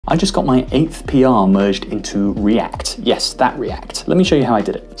I just got my 8th PR merged into React. Yes, that React. Let me show you how I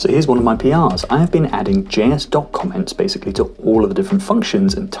did it. So here's one of my PRs. I have been adding JS.comments basically to all of the different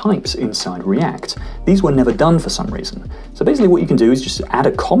functions and types inside React. These were never done for some reason. So basically what you can do is just add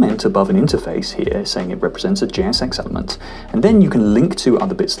a comment above an interface here saying it represents a JSX element. And then you can link to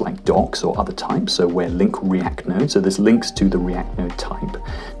other bits like docs or other types, so where link React node, so this links to the React node type.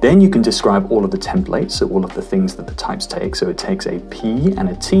 Then you can describe all of the templates, so all of the things that the types take. So it takes a P and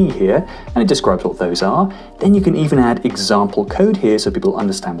a T here, and it describes what those are. Then you can even add example code here so people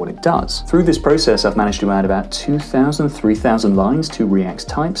understand what it does. Through this process, I've managed to add about 2,000, 3,000 lines to React's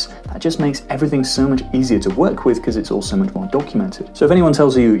types. That just makes everything so much easier to work with because it's all so much more documented. So if anyone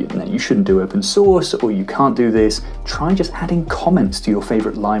tells you, you shouldn't do open source or you can't do this, try just adding comments to your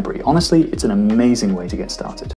favorite library. Honestly, it's an amazing way to get started.